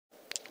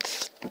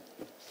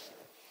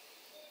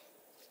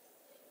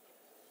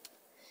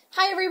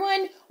Hi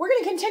everyone, we're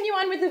going to continue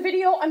on with the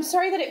video. I'm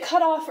sorry that it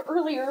cut off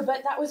earlier,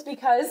 but that was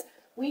because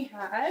we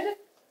had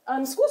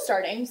school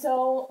starting.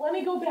 So let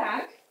me go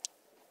back.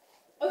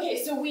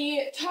 Okay, so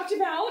we talked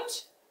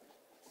about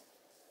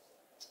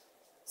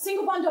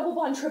single bond, double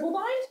bond, triple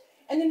bond,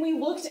 and then we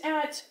looked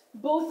at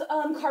both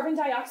carbon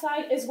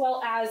dioxide as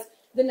well as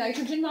the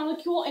nitrogen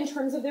molecule in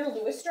terms of their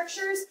Lewis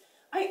structures.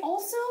 I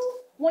also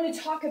want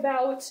to talk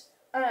about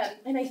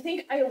and I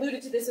think I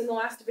alluded to this in the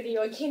last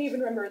video. I can't even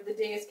remember. The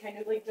day is kind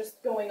of like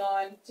just going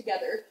on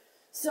together.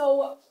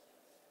 So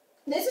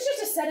this is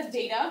just a set of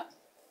data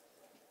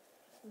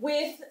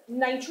with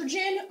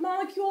nitrogen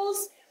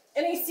molecules.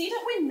 And I see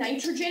that when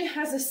nitrogen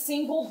has a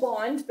single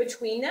bond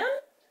between them,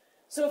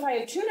 so if I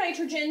have two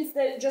nitrogens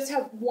that just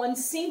have one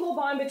single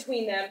bond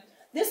between them,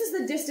 this is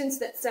the distance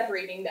that's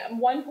separating them,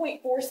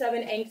 1.47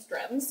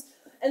 angstroms.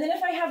 And then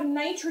if I have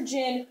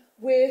nitrogen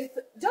with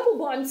double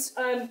bonds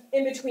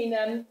in between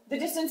them, the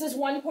distance is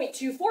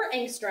 1.24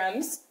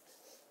 angstroms.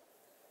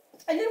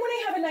 And then when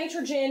I have a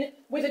nitrogen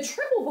with a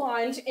triple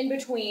bond in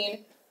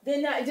between,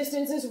 then that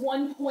distance is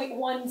 1.10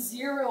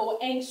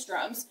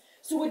 angstroms.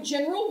 So a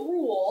general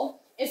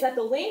rule is that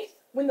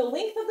when the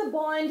length of the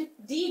bond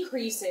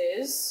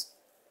decreases,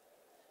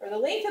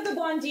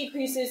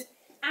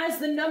 as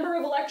the number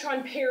of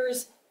electron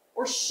pairs,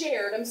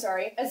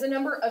 as the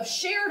number of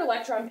shared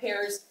electron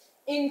pairs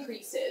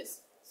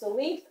increases. So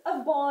length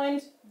of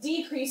bond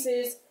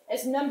decreases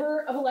as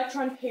number of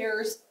electron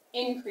pairs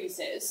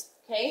increases,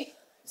 okay?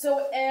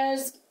 So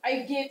as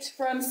I get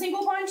from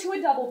single bond to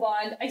a double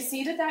bond, I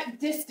see that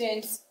that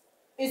distance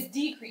is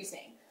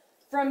decreasing.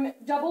 From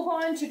double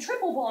bond to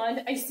triple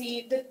bond, I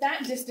see that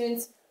that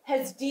distance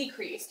has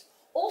decreased.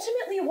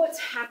 Ultimately, what's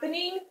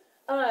happening,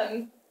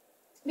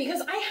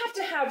 because I have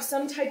to have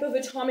some type of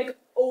atomic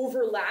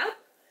overlap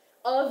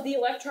of the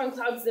electron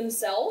clouds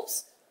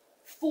themselves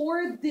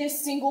for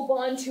this single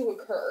bond to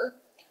occur.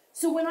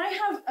 So when I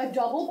have a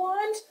double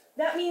bond,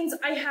 that means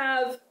I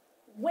have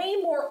way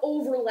more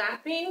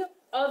overlapping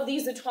of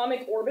these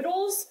atomic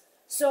orbitals.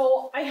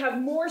 So I have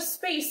more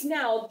space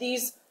now.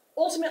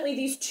 Ultimately,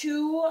 these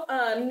two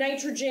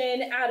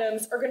nitrogen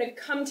atoms are going to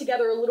come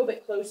together a little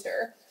bit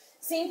closer.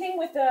 Same thing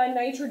with the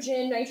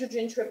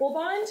nitrogen-nitrogen triple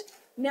bond.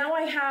 Now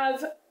I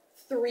have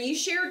 3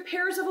 shared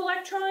pairs of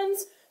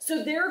electrons,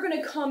 so they're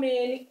going to come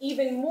in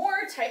even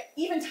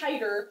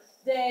tighter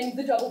than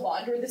the double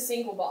bond or the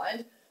single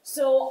bond.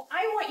 So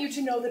I want you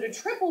to know that a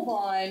triple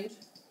bond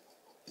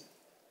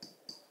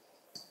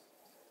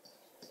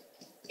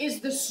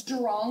is the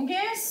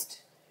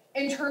strongest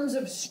in terms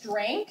of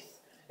strength.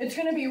 It's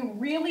going to be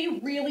really,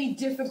 really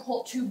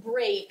difficult to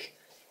break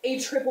a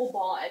triple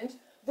bond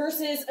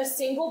versus a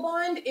single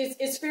bond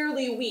is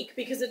fairly weak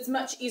because it's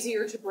much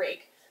easier to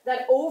break.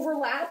 That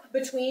overlap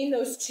between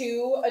those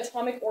two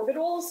atomic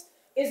orbitals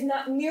is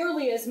not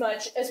nearly as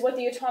much as what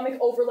the atomic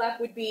overlap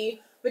would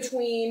be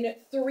between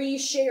 3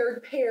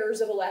 shared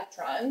pairs of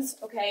electrons,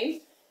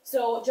 okay?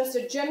 So just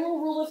a general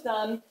rule of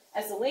thumb,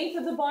 as the length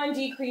of the bond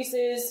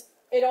decreases,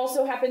 it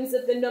also happens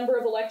that the number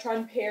of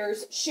electron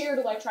pairs, shared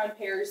electron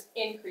pairs,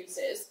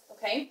 increases,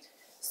 okay?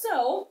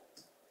 So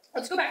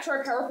let's go back to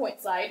our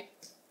PowerPoint slide.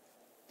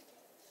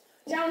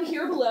 Down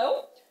here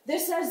below,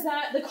 this says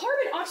that the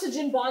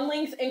carbon-oxygen bond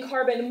length in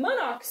carbon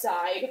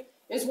monoxide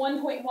is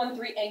 1.13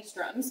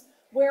 angstroms,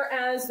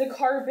 whereas the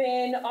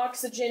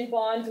carbon-oxygen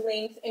bond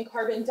length in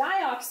carbon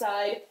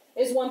dioxide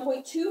is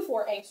 1.24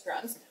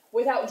 angstroms.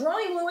 Without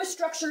drawing Lewis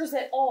structures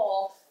at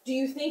all, do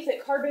you think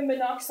that carbon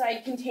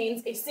monoxide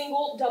contains a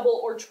single,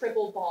 double, or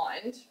triple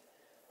bond?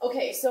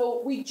 Okay,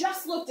 so we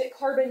just looked at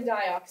carbon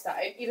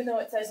dioxide, even though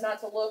it says not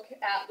to look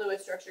at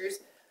Lewis structures.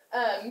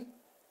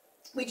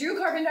 We drew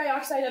carbon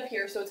dioxide up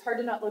here, so it's hard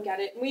to not look at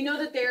it. We know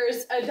that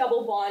there's a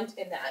double bond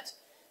in that.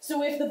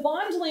 So if the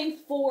bond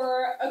length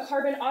for a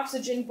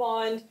carbon-oxygen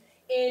bond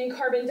in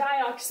carbon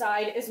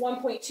dioxide is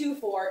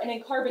 1.24, and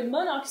in carbon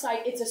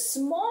monoxide it's a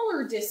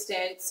smaller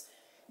distance,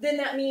 then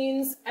that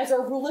means, as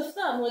our rule of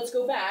thumb, let's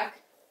go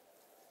back,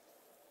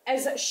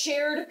 as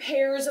shared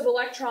pairs of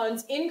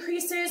electrons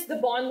increases, the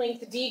bond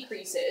length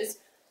decreases.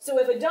 So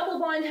if a double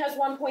bond has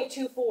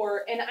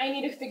 1.24, and I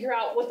need to figure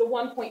out what the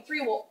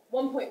 1.13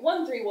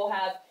 will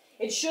have,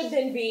 it should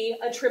then be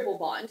a triple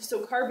bond.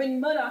 So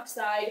carbon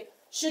monoxide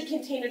should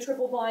contain a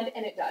triple bond,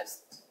 and it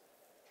does.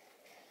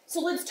 So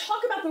let's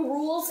talk about the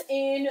rules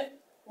in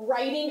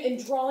writing and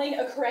drawing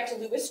a correct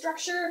Lewis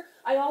structure.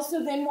 I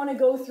also then want to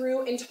go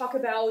through and talk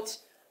about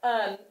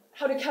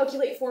how to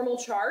calculate formal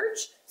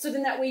charge, so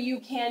then that way you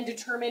can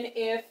determine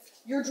if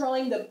you're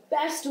drawing the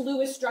best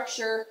Lewis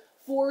structure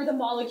for the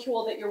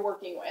molecule that you're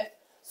working with.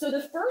 So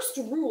the first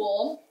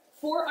rule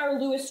for our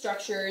Lewis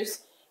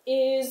structures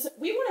is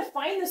we want to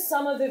find the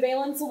sum of the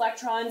valence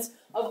electrons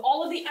of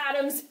all of the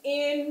atoms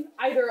in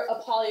either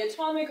a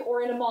polyatomic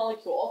or in a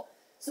molecule.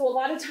 So a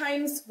lot of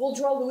times we'll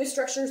draw Lewis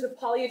structures with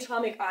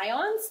polyatomic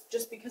ions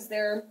just because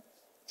they're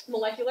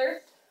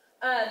molecular,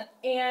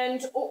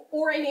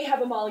 or I may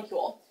have a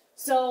molecule.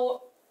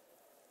 So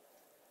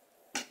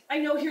I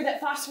know here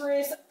that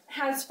phosphorus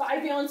has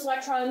 5 valence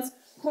electrons,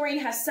 chlorine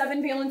has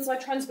 7 valence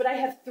electrons, but I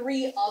have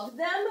 3 of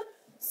them.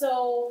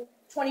 So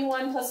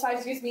 21 plus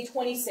 5 gives me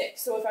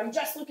 26. So if I'm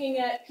just looking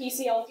at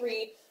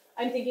PCl3,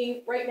 I'm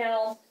thinking right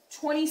now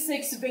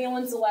 26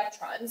 valence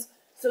electrons.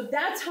 So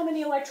that's how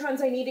many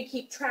electrons I need to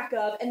keep track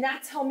of, and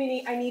that's how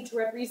many I need to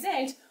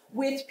represent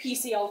with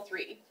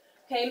PCl3.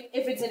 Okay,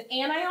 if it's an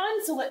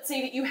anion, so let's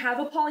say that you have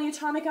a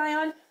polyatomic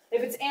ion.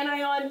 If it's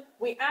anion,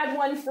 we add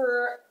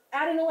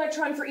an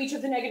electron for each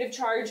of the negative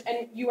charge,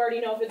 and you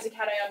already know if it's a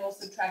cation, we'll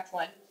subtract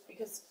 1,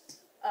 because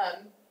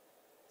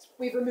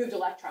we've removed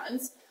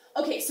electrons.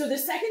 Okay, so the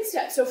second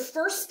step, so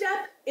first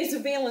step is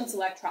valence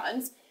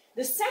electrons.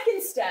 The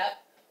second step,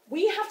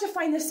 we have to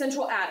find the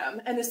central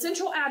atom, and the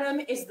central atom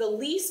is the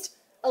least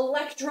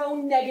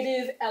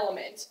electronegative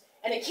element,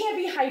 and it can't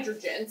be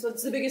hydrogen, so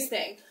it's the biggest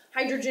thing.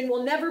 Hydrogen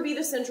will never be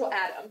the central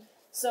atom.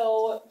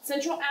 So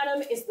central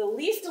atom is the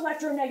least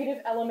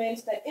electronegative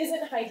element that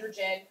isn't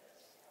hydrogen.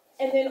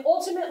 And then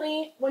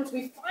ultimately, once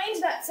we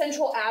find that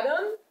central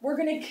atom, we're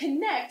going to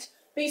connect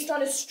based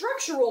on a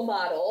structural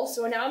model.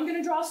 So now I'm going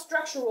to draw a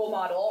structural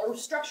model or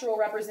structural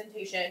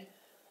representation.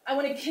 I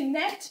want to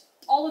connect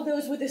all of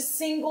those with a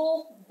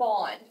single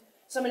bond.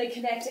 So I'm going to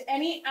connect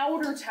any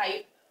outer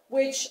type,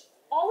 which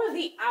all of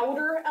the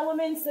outer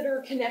elements that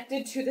are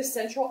connected to the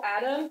central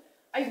atom,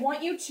 I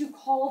want you to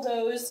call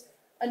those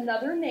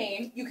another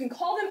name. You can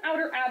call them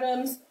outer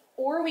atoms,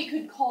 or we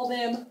could call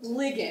them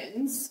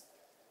ligands.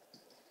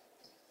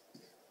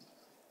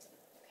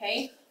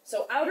 Okay,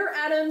 so outer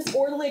atoms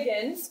or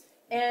ligands,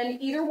 and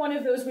either one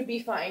of those would be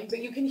fine, but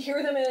you can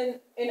hear them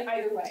in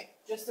either way,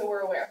 just so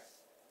we're aware.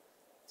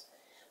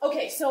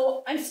 Okay,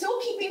 so I'm still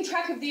keeping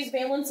track of these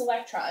valence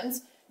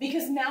electrons,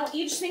 because now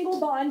each single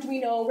bond we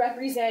know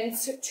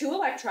represents 2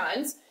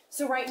 electrons.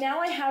 So right now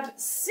I have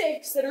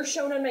 6 that are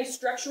shown on my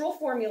structural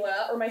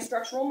formula, or my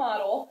structural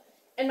model,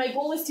 and my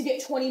goal is to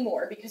get 20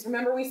 more, because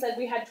remember we said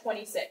we had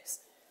 26.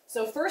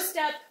 So first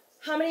step,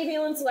 how many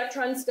valence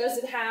electrons does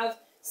it have?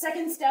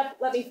 Second step,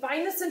 let me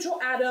find the central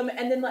atom,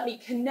 and then let me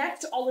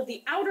connect all of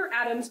the outer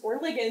atoms, or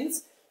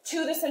ligands,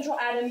 to the central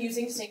atom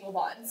using single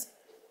bonds.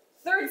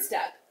 Third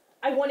step,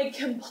 I want to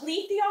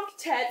complete the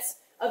octets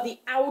of the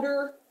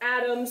outer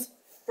atoms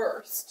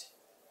first.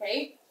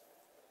 Okay?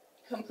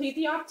 Complete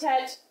the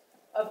octet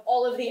of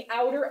all of the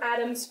outer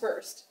atoms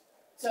first.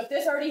 So if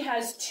this already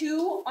has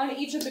 2 on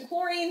each of the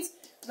chlorines,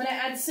 I'm going to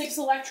add 6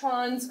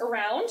 electrons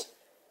around.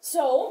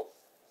 So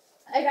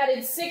I've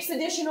added 6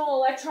 additional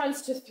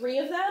electrons to 3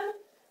 of them.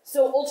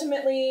 So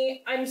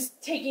ultimately, I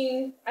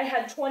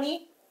had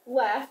 20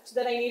 left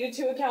that I needed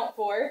to account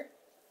for.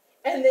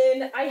 And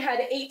then I had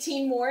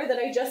 18 more that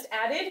I just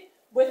added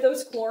with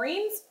those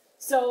chlorines.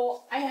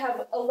 So I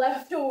have a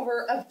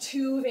leftover of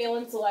 2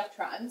 valence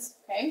electrons,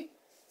 okay?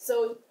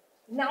 So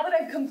now that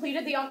I've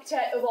completed the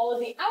octet of all of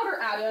the outer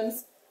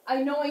atoms,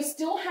 I know I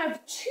still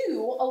have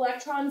 2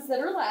 electrons that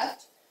are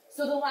left.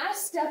 So the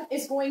last step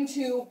is going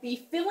to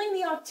be filling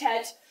the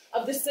octet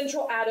of the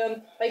central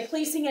atom by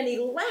placing any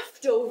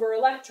leftover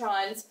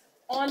electrons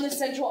on the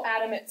central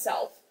atom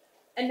itself.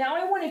 And now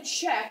I want to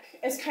check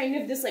as kind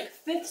of this like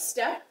 5th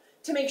step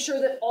to make sure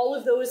that all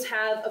of those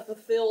have a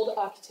fulfilled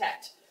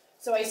octet.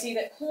 So I see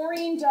that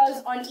chlorine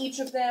does on each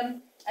of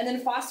them, and then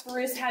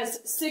phosphorus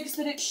has 6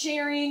 that it's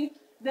sharing,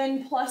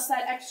 then plus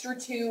that extra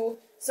 2.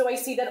 So I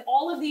see that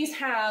all of these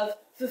have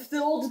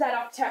fulfilled that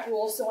octet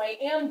rule, so I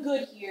am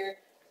good here,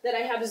 that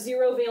I have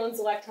 0 valence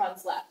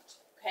electrons left,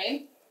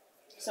 okay?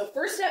 So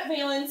first step,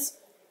 valence.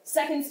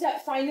 Second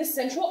step, find the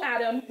central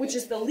atom, which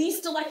is the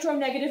least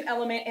electronegative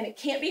element, and it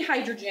can't be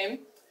hydrogen.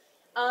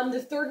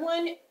 The third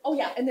one, oh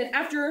yeah, and then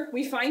after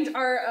we find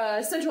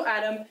our central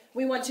atom,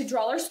 we want to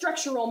draw our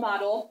structural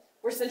model,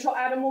 where central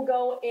atom will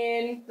go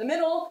in the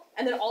middle,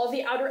 and then all of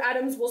the outer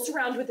atoms will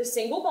surround with a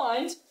single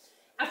bond.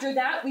 After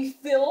that, we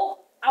fill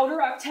outer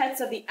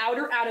octets of the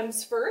outer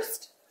atoms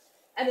first,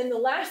 and then the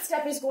last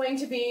step is going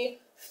to be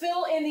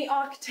fill in the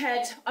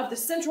octet of the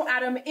central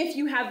atom if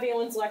you have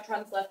valence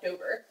electrons left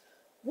over.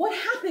 What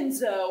happens,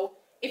 though,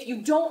 if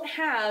you don't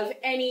have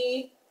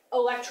any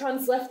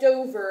electrons left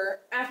over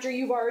after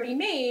you've already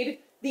made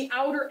the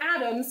outer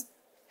atoms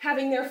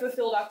having their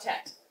fulfilled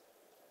octet?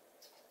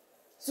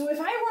 So if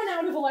I run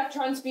out of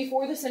electrons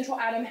before the central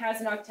atom has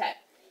an octet,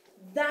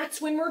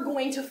 that's when we're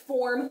going to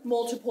form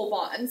multiple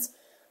bonds.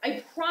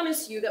 I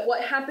promise you that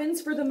what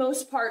happens for the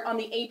most part on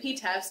the AP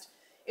test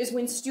is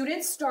when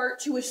students start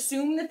to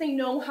assume that they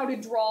know how to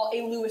draw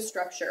a Lewis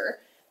structure,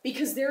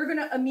 because they're going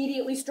to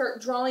immediately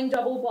start drawing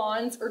double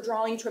bonds or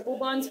drawing triple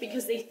bonds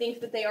because they think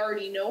that they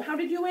already know how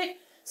to do it.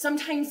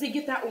 Sometimes they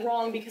get that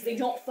wrong because they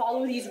don't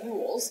follow these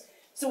rules.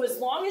 So as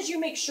long as you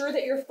make sure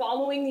that you're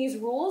following these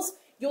rules,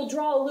 you'll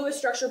draw a Lewis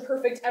structure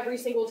perfect every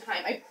single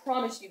time. I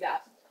promise you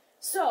that.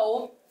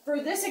 So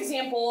for this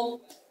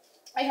example,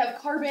 I have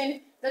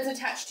carbon that's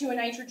attached to a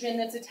nitrogen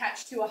that's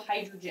attached to a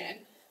hydrogen.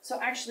 So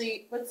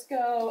actually, let's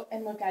go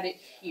and look at it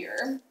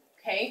here,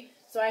 okay?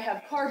 So I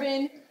have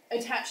carbon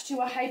attached to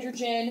a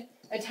hydrogen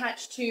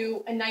attached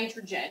to a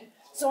nitrogen.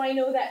 So I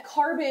know that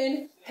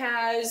carbon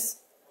has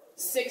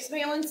 6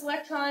 valence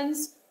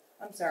electrons.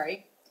 I'm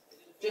sorry,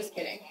 just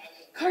kidding.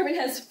 Carbon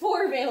has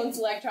 4 valence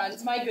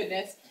electrons, my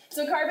goodness.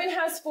 So carbon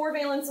has 4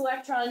 valence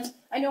electrons.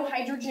 I know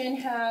hydrogen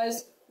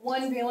has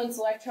 1 valence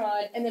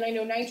electron, and then I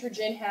know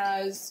nitrogen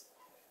has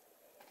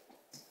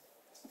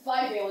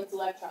 5 valence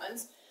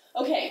electrons.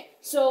 Okay,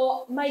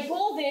 so my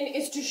goal then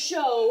is to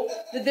show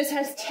that this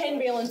has 10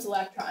 valence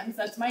electrons.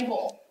 That's my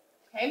goal,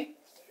 okay?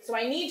 So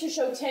I need to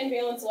show 10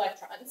 valence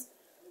electrons.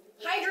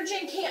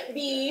 Hydrogen can't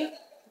be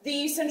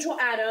the central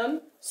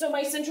atom, so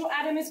my central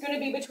atom is going to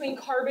be between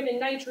carbon and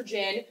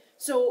nitrogen.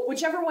 So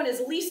whichever one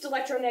is least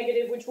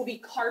electronegative, which will be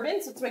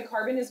carbon, since my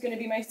carbon is going to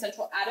be my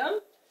central atom.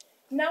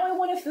 Now I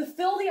want to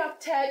fulfill the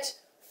octet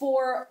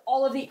for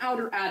all of the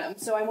outer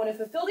atoms. So I want to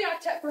fulfill the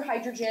octet for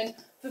hydrogen,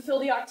 fulfill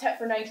the octet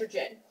for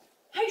nitrogen.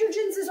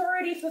 Hydrogen's is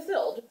already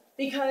fulfilled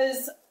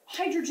because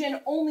hydrogen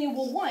only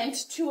will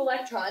want 2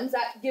 electrons.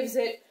 That gives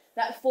it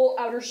that full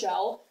outer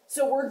shell.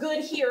 So we're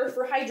good here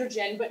for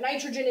hydrogen, but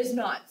nitrogen is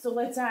not. So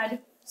let's add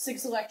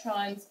 6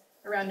 electrons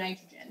around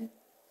nitrogen.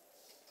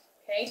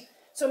 Okay,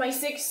 so my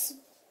 6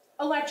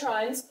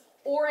 electrons,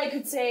 or I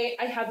could say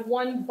I have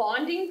 1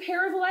 bonding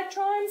pair of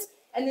electrons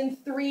and then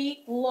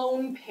 3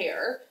 lone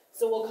pair.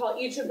 So we'll call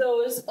each of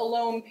those a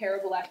lone pair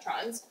of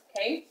electrons,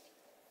 okay?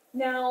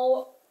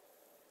 Now,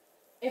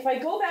 if I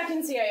go back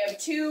and see I have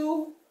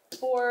 2,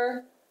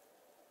 4,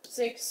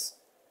 6,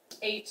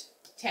 8,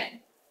 10.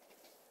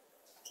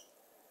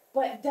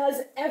 But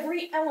does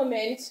every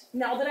element,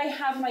 now that I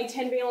have my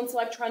 10 valence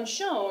electrons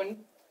shown,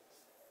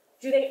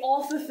 do they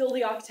all fulfill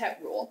the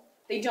octet rule?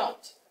 They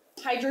don't.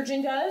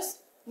 Hydrogen does,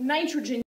 nitrogen